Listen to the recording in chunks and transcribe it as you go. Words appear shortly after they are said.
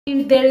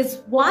If there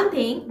is one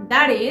thing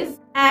that is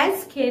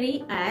as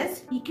scary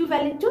as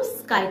equivalent to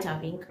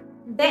skydiving,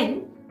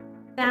 then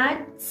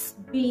that's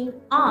being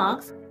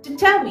asked to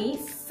tell me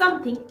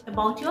something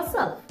about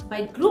yourself by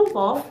a group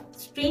of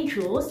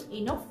strangers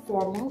in a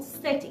formal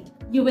setting.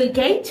 You will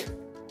get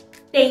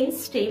 10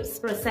 steps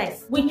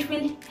process which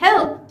will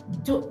help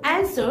to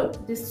answer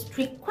this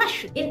trick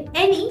question in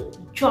any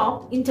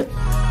job interview.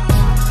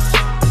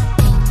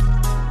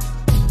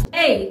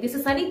 Hey, this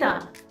is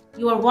Anita.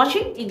 You are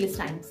watching English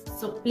Times.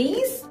 So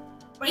please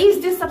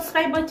press this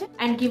subscribe button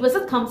and give us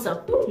a thumbs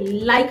up to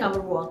like our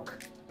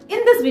work.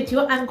 In this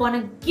video, I'm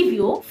gonna give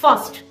you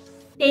first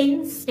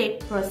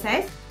 10-step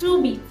process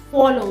to be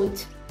followed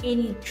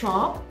any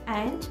job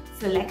and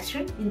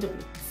selection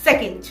interview.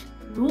 Second,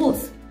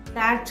 rules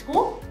that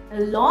go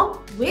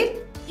along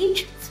with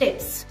each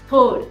steps.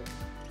 Third,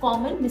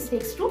 common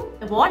mistakes to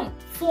avoid.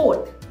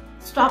 Fourth,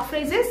 stop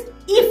phrases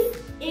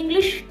if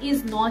English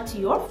is not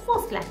your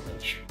first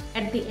language.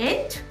 At the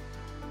end,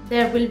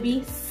 there will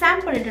be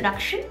sample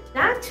introduction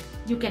that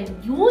you can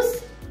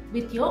use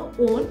with your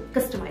own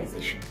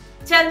customization.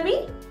 Tell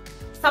me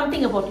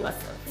something about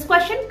yourself. This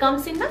question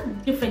comes in a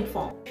different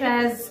form, such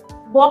as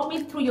walk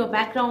me through your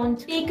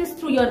background, take us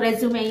through your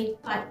resume,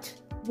 but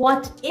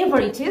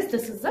whatever it is,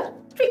 this is a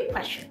trick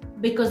question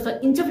because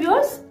the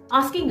interviewers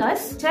asking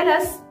us tell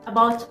us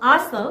about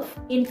ourselves.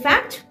 In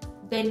fact,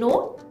 they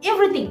know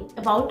everything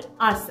about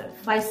ourselves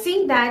by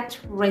seeing that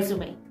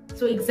resume.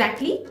 So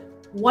exactly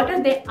what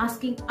are they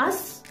asking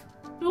us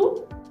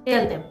to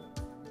tell them?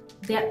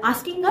 They are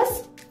asking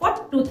us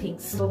for two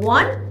things. Number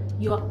one,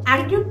 your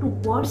attitude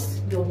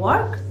towards your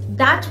work.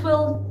 That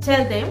will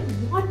tell them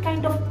what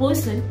kind of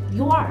person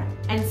you are.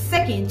 And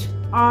second,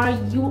 are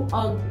you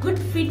a good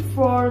fit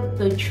for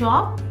the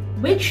job?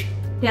 Which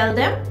tell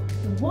them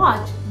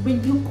what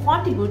will you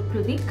contribute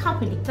to the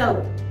company.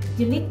 So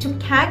you need to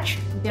catch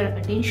their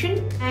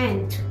attention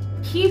and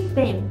keep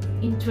them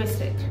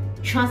interested.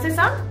 Chances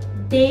are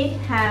they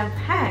have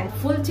had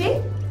full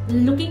day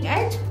looking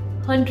at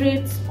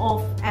hundreds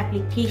of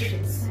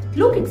applications that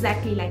look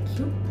exactly like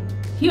you.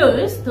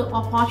 Here's the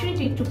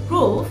opportunity to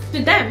prove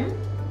to them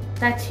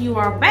that you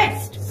are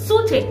best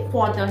suited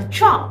for the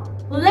job.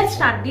 Let's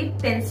start the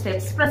 10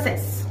 steps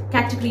process.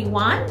 Category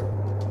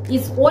 1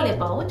 is all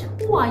about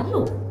who are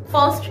you.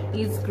 First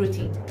is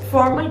greeting.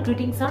 Formal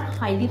greetings are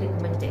highly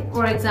recommended.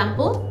 For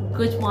example,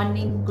 good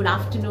morning, good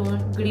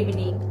afternoon, good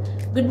evening.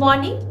 Good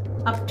morning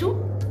up to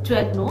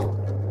 12 noon.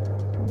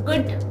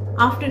 Good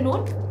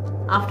afternoon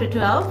after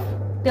 12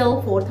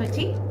 till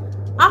 4:30.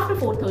 After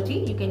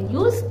 4:30, you can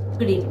use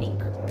good evening.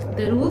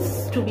 The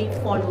rules to be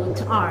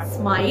followed are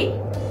smile,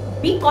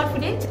 be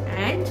confident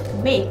and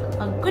make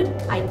a good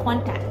eye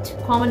contact.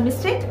 Common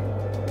mistake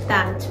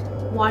that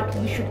what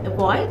you should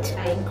avoid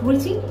by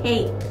greeting,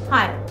 hey,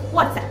 hi,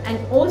 what's up? And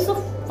also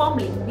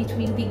fumbling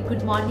between the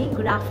good morning,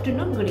 good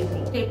afternoon, good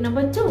evening. Step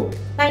number 2,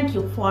 thank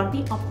you for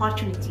the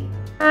opportunity.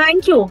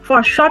 Thank you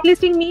for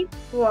shortlisting me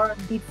for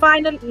the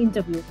final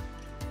interview.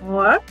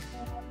 Or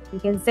you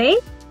can say,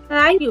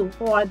 thank you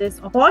for this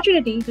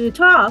opportunity to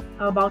talk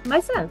about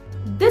myself.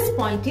 This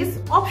point is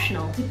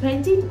optional.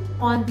 Depending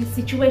on the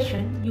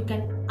situation, you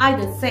can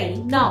either say,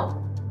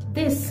 now,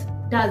 this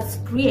does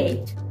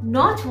create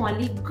not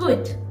only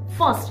good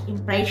first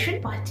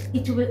impression, but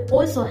it will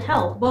also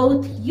help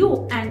both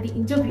you and the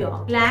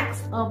interviewer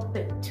relax a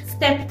bit.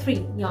 Step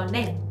 3, your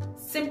name.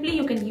 Simply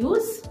you can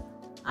use,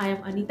 I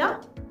am Anita.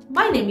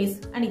 My name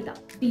is Anita.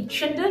 The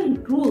general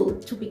rule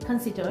to be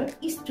considered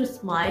is to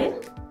smile,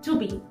 to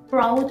be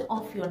proud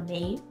of your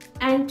name,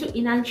 and to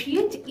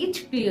enunciate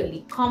it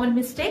clearly. Common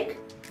mistake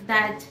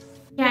that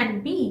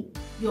can be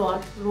your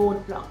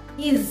roadblock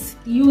is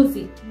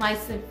using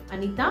myself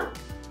Anita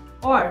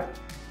or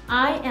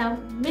I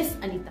am Miss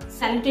Anita.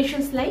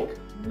 Salutations like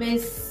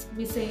Miss,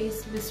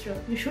 Mrs, Mr.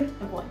 You should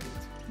avoid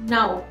it.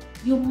 Now,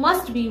 you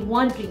must be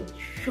wondering,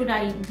 should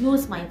I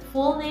use my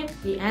full name?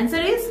 The answer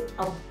is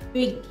a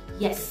big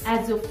yes,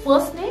 as your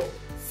first name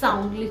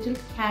sound little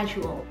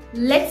casual.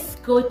 Let's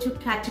go to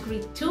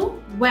category 2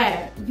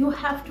 where you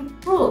have to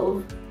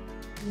prove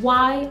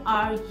why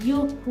are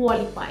you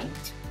qualified.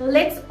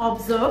 Let's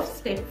observe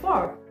step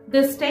 4.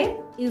 This step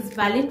is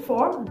valid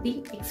for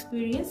the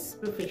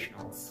experienced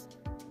professionals.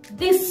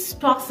 This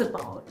talks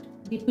about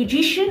the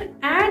position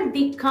and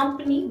the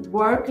company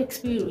work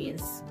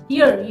experience.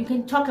 Here you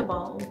can talk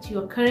about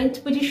your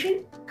current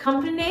position,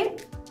 company name,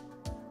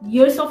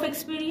 years of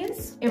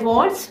experience,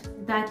 awards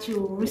that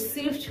you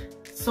received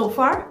so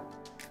far,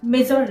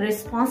 major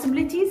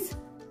responsibilities,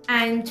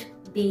 and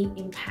the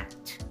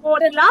impact. For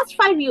the last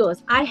 5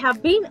 years, I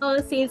have been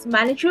a sales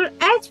manager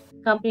at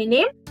company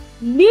name,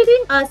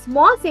 leading a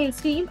small sales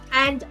team,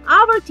 and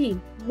our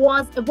team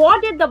was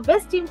awarded the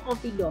best team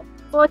of the year.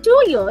 For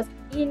 2 years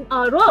in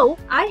a row,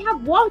 I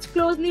have worked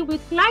closely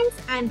with clients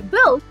and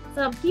built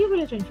some key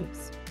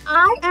relationships.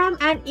 I am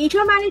an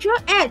HR manager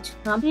at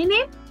company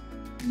name,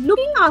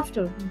 looking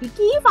after the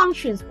key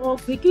functions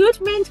of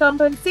recruitment,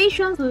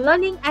 compensations,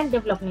 learning and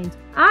development.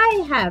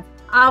 I have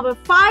our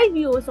 5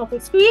 years of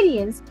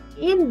experience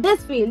in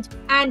this field,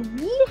 and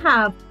we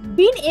have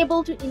been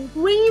able to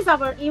increase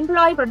our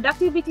employee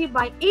productivity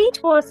by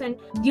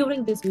 8%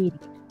 during this period.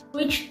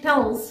 Which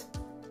tells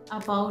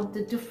about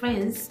the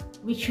difference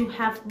which you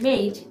have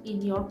made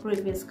in your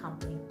previous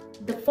company.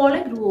 The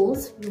following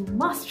rules you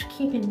must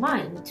keep in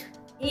mind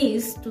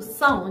is to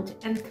sound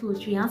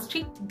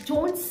enthusiastic.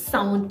 Don't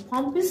sound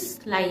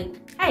pompous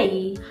like,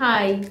 hey,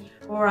 hi,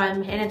 or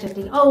I'm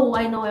energetic, oh,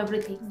 I know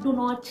everything. Do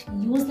not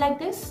use like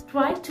this.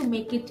 Try to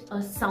make it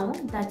a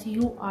sound that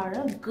you are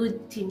a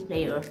good team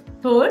player.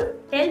 Third,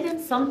 tell them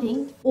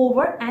something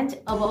over and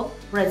above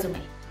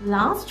resume.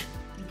 Last,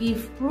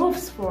 give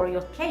proofs for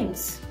your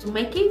claims to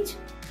make it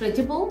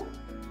credible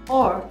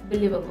or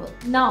believable.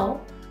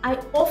 Now, I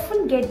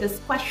often get this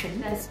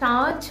question. I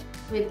start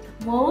with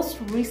most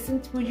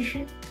recent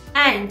position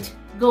and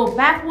go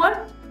backward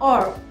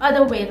or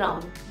other way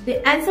around.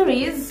 The answer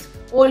is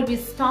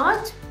always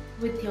start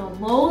with your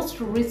most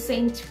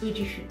recent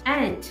position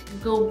and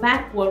go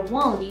backward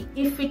only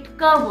if it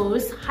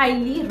covers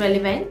highly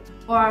relevant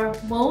or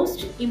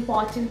most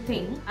important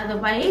thing.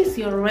 Otherwise,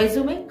 your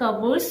resume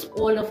covers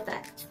all of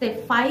that.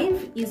 Step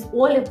 5 is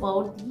all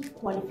about the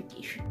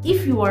qualification.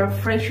 If you are a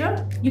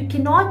fresher, you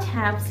cannot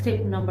have step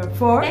number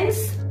 4.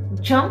 Hence,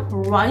 jump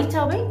right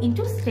away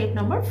into step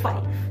number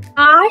 5.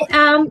 I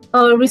am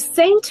a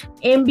recent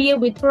MBA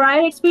with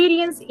prior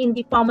experience in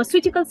the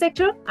pharmaceutical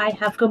sector. I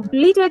have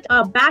completed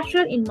a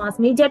bachelor in mass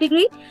media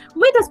degree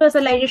with a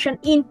specialization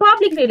in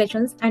public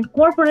relations and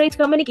corporate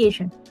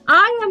communication.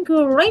 I am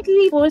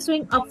currently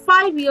pursuing a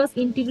 5 years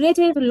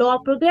integrated law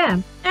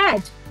program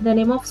at the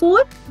name of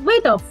school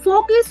with a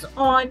focus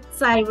on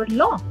cyber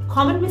law.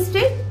 Common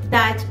mistake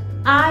that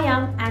I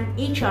am an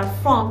HR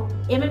from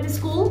MMA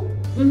school.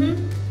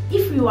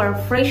 If you are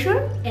a fresher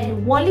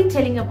and only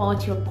telling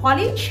about your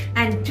college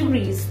and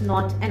degree is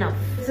not enough,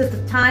 this is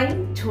the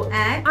time to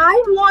add.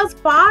 I was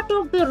part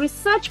of the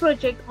research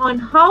project on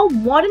how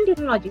modern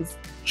technologies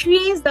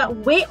change the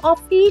way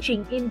of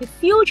teaching in the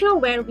future,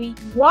 where we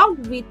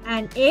worked with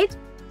an ed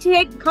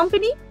tech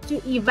company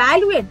to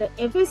evaluate the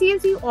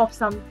efficiency of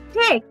some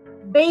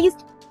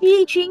tech-based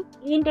teaching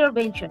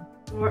intervention.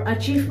 For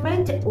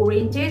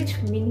achievement-oriented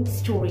mini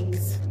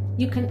stories,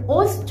 you can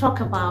also talk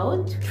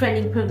about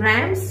training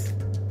programs,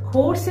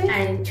 courses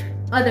and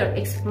other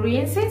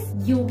experiences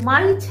you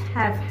might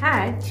have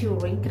had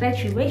during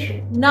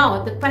graduation.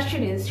 Now the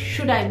question is,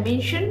 should I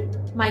mention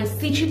my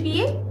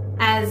CGPA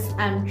as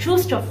I'm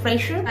just a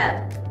fresher?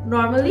 Well,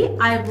 normally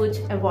I would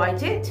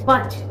avoid it,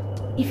 but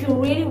if you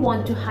really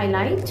want to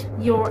highlight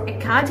your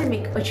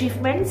academic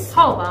achievements,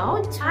 how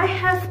about I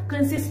have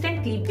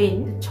consistently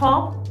been the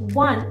top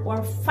 1 or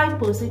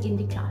 5% in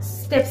the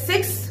class. Step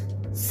 6.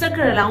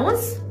 Circle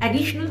allowance,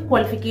 additional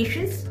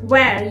qualifications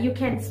where you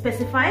can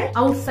specify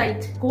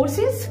outside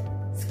courses,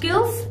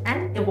 skills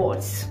and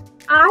awards.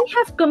 I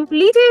have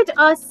completed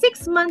a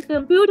 6-month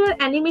computer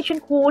animation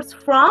course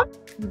from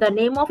the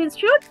name of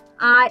institute.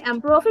 I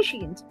am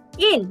proficient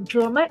in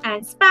German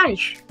and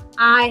Spanish.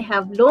 I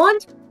have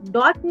learned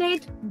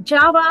 .NET,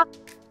 Java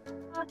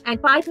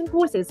and Python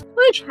courses,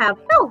 which have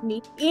helped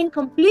me in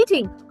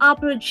completing a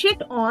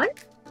project on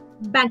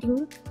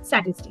banking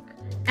statistics.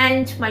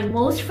 And my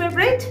most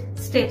favorite,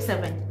 step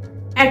 7,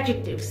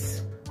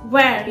 adjectives,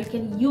 where you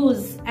can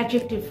use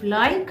adjective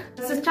like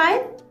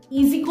versatile,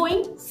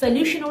 easygoing,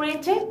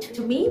 solution-oriented,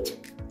 to meet,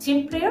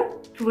 team player,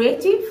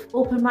 creative,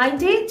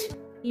 open-minded,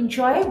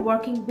 enjoy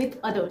working with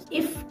others.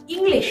 If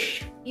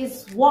English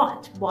is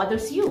what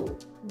bothers you,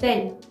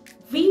 then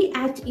we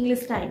at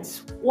English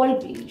Times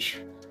always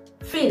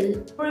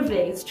feel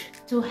privileged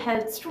to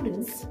help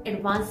students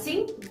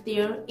advancing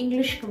their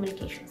English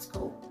communication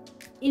skill.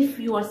 If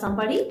you are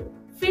somebody,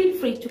 feel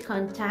free to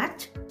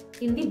contact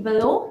in the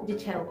below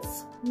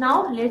details.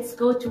 Now let's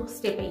go to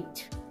step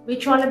 8,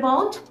 which all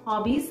about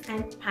hobbies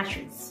and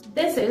passions.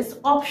 This is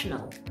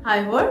optional.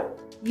 However,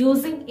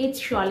 using it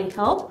surely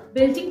help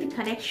building the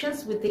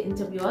connections with the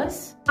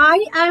interviewers.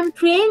 I am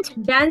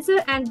trained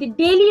dancer and the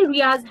daily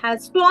riyaz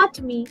has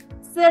taught me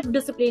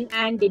self-discipline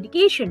and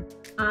dedication.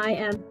 I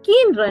am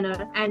keen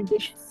runner and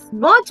this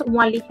not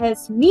only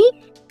helps me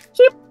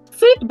keep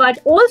fit but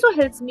also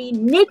helps me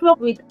network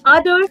with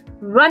other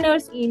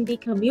runners in the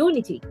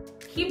community.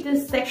 Keep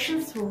these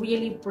sections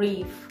really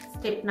brief.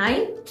 Step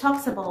 9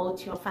 talks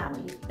about your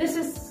family. This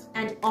is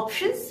an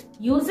options.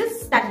 Use it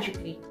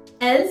strategically.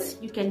 Else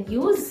you can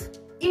use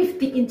if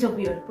the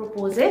interviewer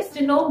proposes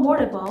to know more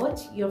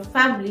about your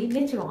family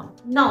later on.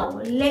 Now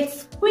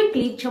let's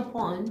quickly jump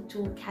on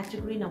to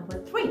category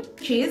number 3,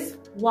 which is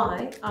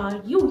why are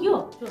you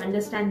here? To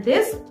understand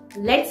this,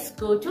 let's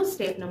go to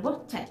step number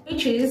 10,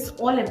 which is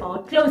all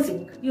about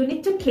closing. You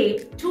need to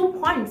keep 2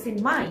 points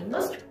in mind.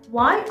 First,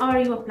 why are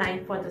you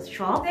applying for this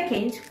job?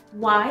 Second,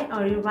 why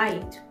are you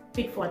right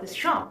fit for this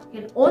job?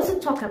 You can also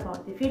talk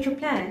about the future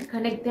plan,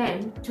 connect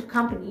them to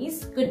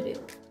company's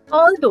goodwill.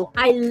 Although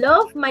I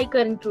love my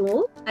current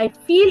role, I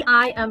feel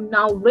I am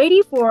now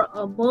ready for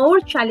a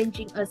more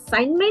challenging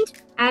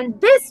assignment and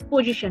this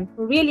position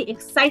really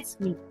excites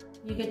me.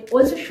 You can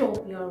also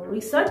show your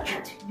research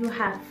that you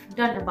have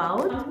done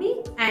about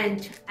me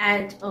and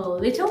add a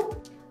little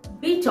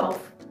bit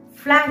of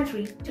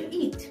flattery to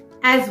it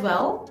as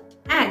well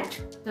at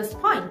this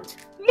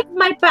point. With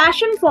my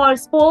passion for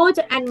sport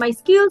and my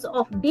skills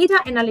of data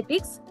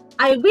analytics,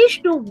 I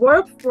wish to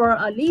work for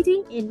a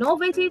leading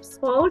innovative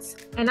sports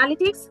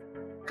analytics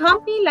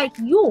company like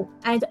you,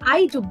 and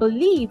I do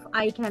believe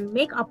I can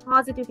make a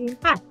positive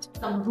impact.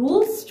 Some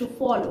rules to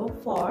follow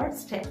for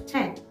step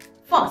 10.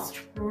 First,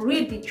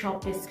 read the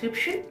job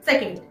description.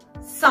 Second,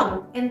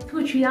 sound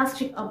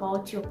enthusiastic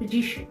about your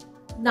position.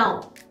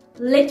 Now,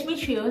 let me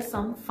share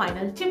some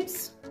final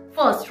tips.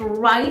 First,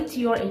 write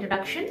your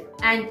introduction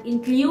and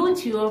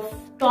include your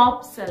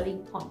top selling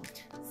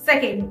point.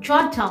 Second,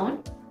 jot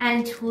down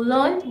and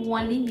learn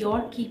only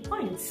your key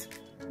points.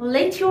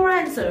 Let your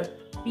answer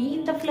be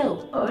in the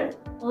flow. Third,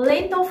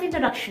 length of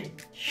introduction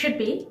should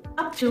be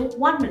up to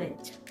 1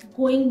 minute.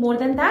 Going more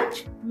than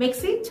that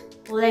makes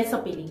it less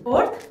appealing.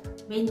 Fourth,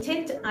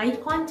 maintain eye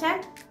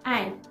contact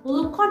and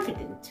look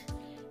confident.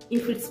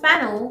 If it's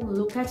panel,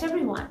 look at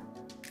everyone.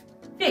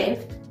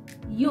 Fifth,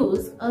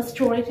 use a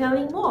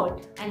storytelling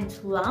mode.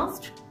 And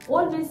last,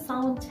 always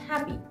sound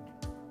happy.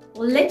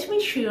 Let me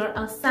share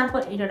a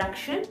sample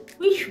introduction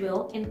which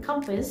will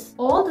encompass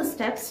all the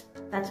steps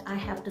that I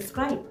have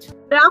described.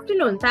 Good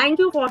afternoon. Thank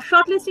you for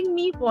shortlisting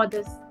me for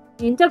this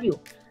interview.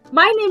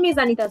 My name is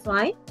Anita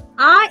Swai.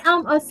 I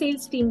am a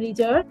sales team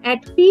leader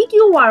at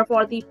PQR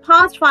for the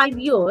past 5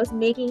 years,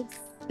 making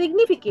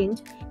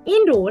significant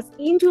inroads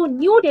into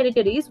new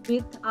territories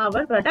with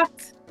our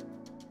products.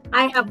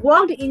 I have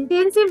worked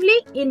intensively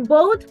in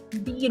both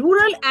the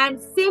rural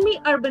and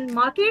semi-urban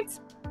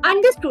markets,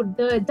 understood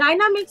the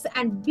dynamics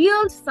and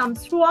built some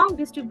strong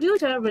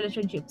distributor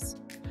relationships.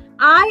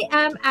 I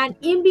am an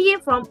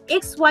MBA from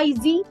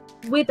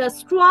XYZ with a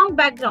strong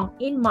background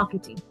in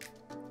marketing.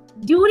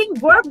 During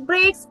work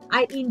breaks,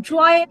 I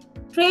enjoy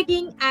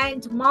trekking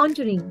and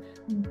mountaineering.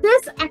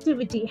 This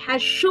activity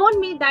has shown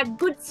me that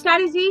good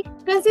strategy,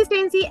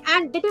 consistency,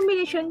 and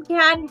determination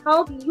can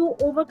help you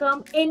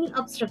overcome any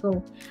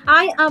obstacle.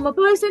 I am a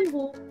person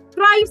who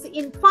thrives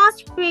in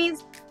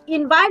fast-paced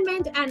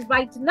environment, and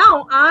right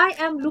now I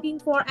am looking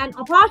for an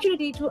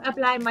opportunity to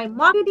apply my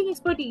marketing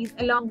expertise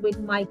along with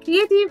my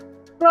creative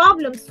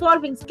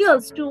problem-solving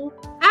skills to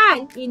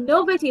an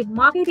innovative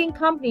marketing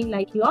company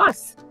like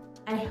yours.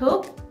 I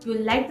hope you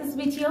like this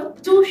video.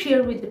 Do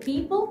share with the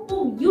people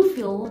whom you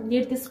feel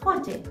need this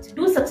content.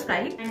 Do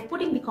subscribe and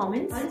put in the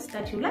comments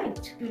that you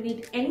liked. If you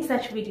need any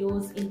such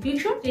videos in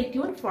future, stay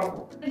tuned for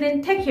more. And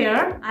then take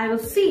care. I will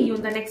see you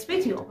in the next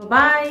video.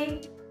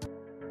 Bye-bye.